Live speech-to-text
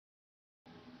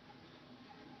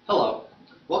Hello,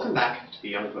 welcome back to The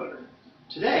Young Voter.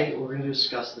 Today we're going to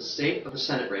discuss the state of the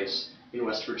Senate race in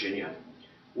West Virginia,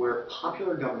 where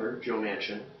popular Governor Joe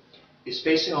Manchin is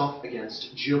facing off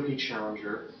against GOP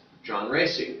challenger John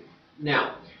Raese.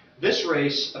 Now, this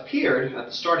race appeared at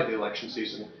the start of the election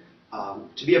season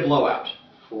to be a blowout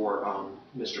for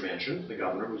Mr. Manchin, the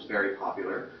governor, who's very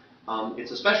popular.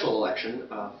 It's a special election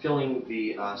filling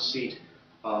the seat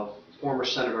of former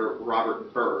Senator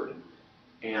Robert Byrd.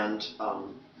 And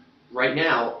right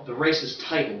now, the race is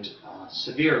tightened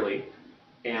severely,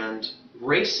 and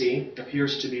Raese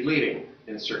appears to be leading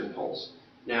in certain polls.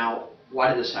 Now, why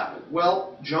did this happen?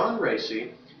 Well, John Raese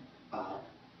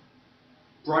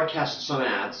broadcast some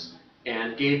ads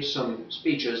and gave some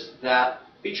speeches that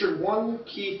featured one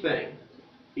key thing.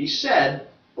 He said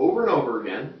over and over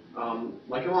again,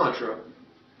 like a mantra,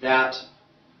 that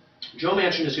Joe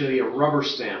Manchin is going to be a rubber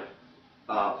stamp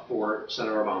for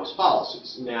Senator Obama's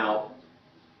policies. Now,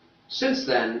 since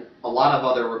then, a lot of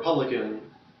other Republican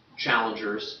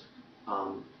challengers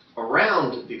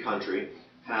around the country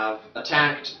have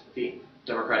attacked the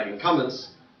Democratic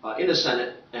incumbents in the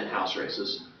Senate and House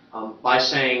races by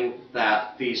saying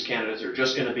that these candidates are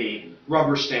just going to be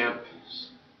rubber stamps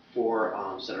for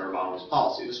Senator Obama's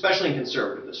policies, especially in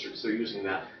conservative districts. They're using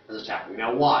that as a tactic.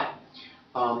 Now, why?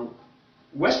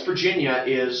 West Virginia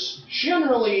is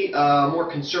generally a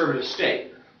more conservative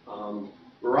state.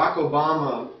 Barack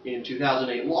Obama in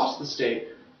 2008 lost the state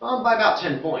by about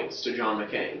 10 points to John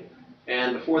McCain.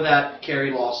 And before that, Kerry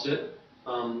lost it.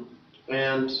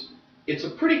 And it's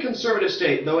a pretty conservative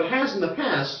state, though it has in the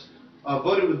past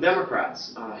voted with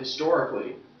Democrats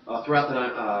historically throughout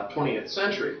the 20th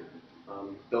century.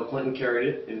 Bill Clinton carried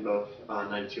it in both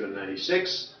 92 and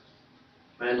 96.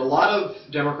 And a lot of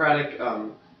Democratic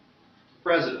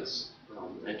presidents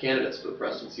and candidates for the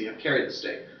presidency have carried the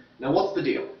state. Now, what's the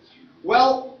deal?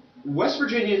 Well, West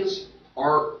Virginians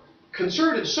are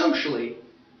conservative socially,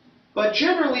 but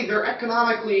generally they're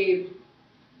economically,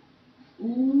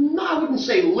 I wouldn't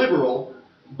say liberal,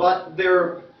 but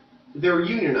they're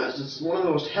unionized. It's one of the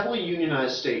most heavily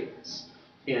unionized states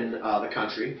in the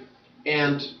country,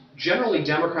 and generally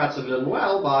Democrats have done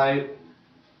well by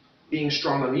being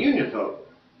strong on the union vote,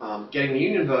 getting the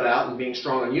union vote out and being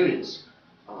strong on unions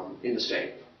in the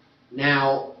state.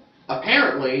 Now,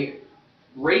 apparently,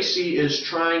 Raese is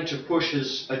trying to push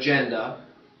his agenda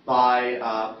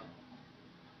by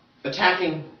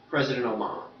attacking President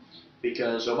Obama,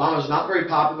 because Obama is not very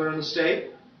popular in the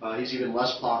state. He's even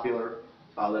less popular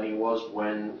than he was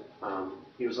when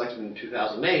he was elected in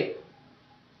 2008.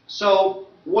 So,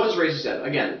 what has Raese said?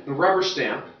 Again, the rubber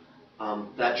stamp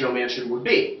that Joe Manchin would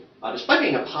be. Despite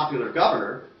being a popular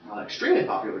governor, extremely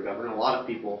popular governor, a lot of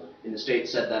people in the state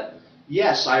said that,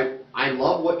 yes, I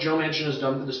love what Joe Manchin has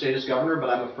done for the state as governor, but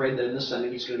I'm afraid that in the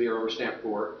Senate he's going to be a rubber stamp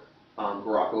for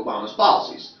Barack Obama's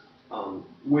policies,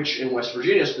 which in West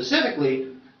Virginia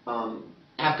specifically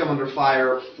have come under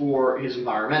fire for his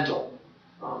environmental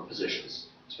positions,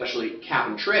 especially cap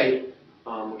and trade,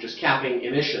 which is capping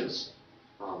emissions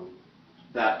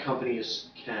that companies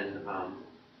can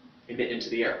emit into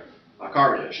the air,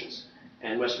 carbon emissions.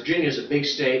 And West Virginia is a big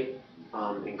state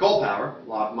in coal power, a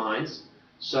lot of mines,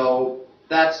 so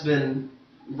that's been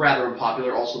rather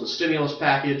unpopular. Also, the stimulus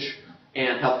package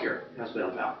and healthcare has been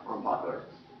unpopular.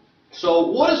 So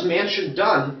what has Manchin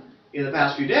done in the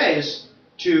past few days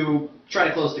to try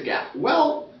to close the gap?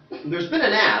 Well, there's been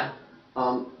an ad,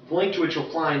 the link to which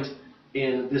you'll find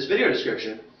in this video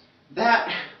description, that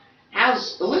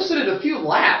has elicited a few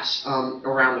laughs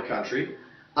around the country.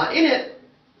 In it,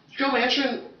 Joe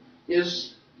Manchin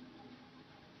is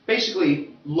basically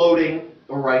loading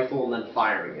a rifle and then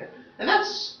firing it. And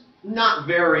that's not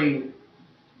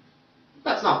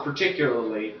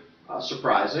particularly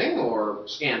surprising or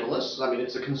scandalous. I mean,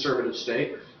 it's a conservative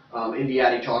state. In the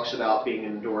ad, he talks about being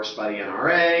endorsed by the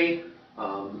NRA,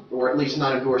 or at least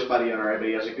not endorsed by the NRA, but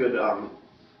he has a good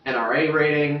NRA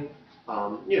rating,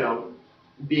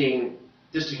 being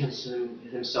distancing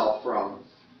himself from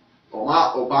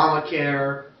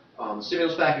Obamacare, the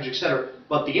stimulus package, etc.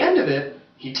 But at the end of it,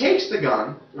 he takes the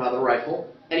gun, the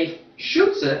rifle, and he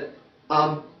shoots it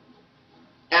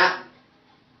at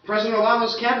President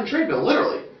Obama's cap and trade bill,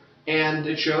 literally. And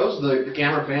it shows, the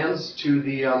camera pans to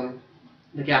the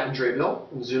cap and trade bill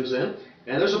and zooms in,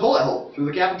 and there's a bullet hole through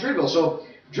the cap and trade bill. So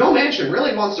Joe Manchin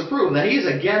really wants to prove that he's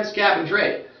against cap and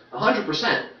trade,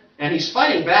 100%, and he's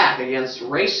fighting back against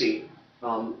Raese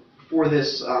for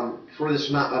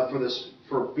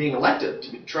being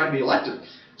elected, trying to be elected.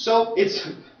 So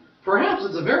perhaps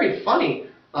it's a very funny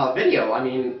video. I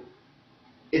mean,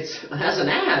 it has an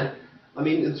ad. I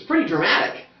mean, it's pretty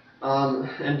dramatic,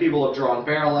 and people have drawn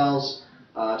parallels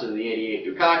to the 88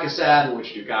 Dukakis ad, in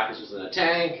which Dukakis was in a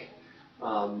tank,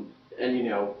 and you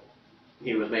know,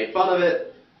 he was made fun of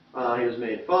it. He was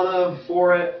made fun of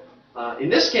for it. In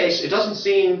this case, it doesn't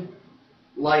seem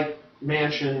like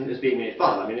Manchin is being made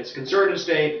fun of. I mean, it's a conservative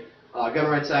state. Gun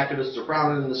rights activists are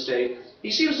prominent in the state.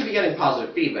 He seems to be getting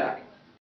positive feedback.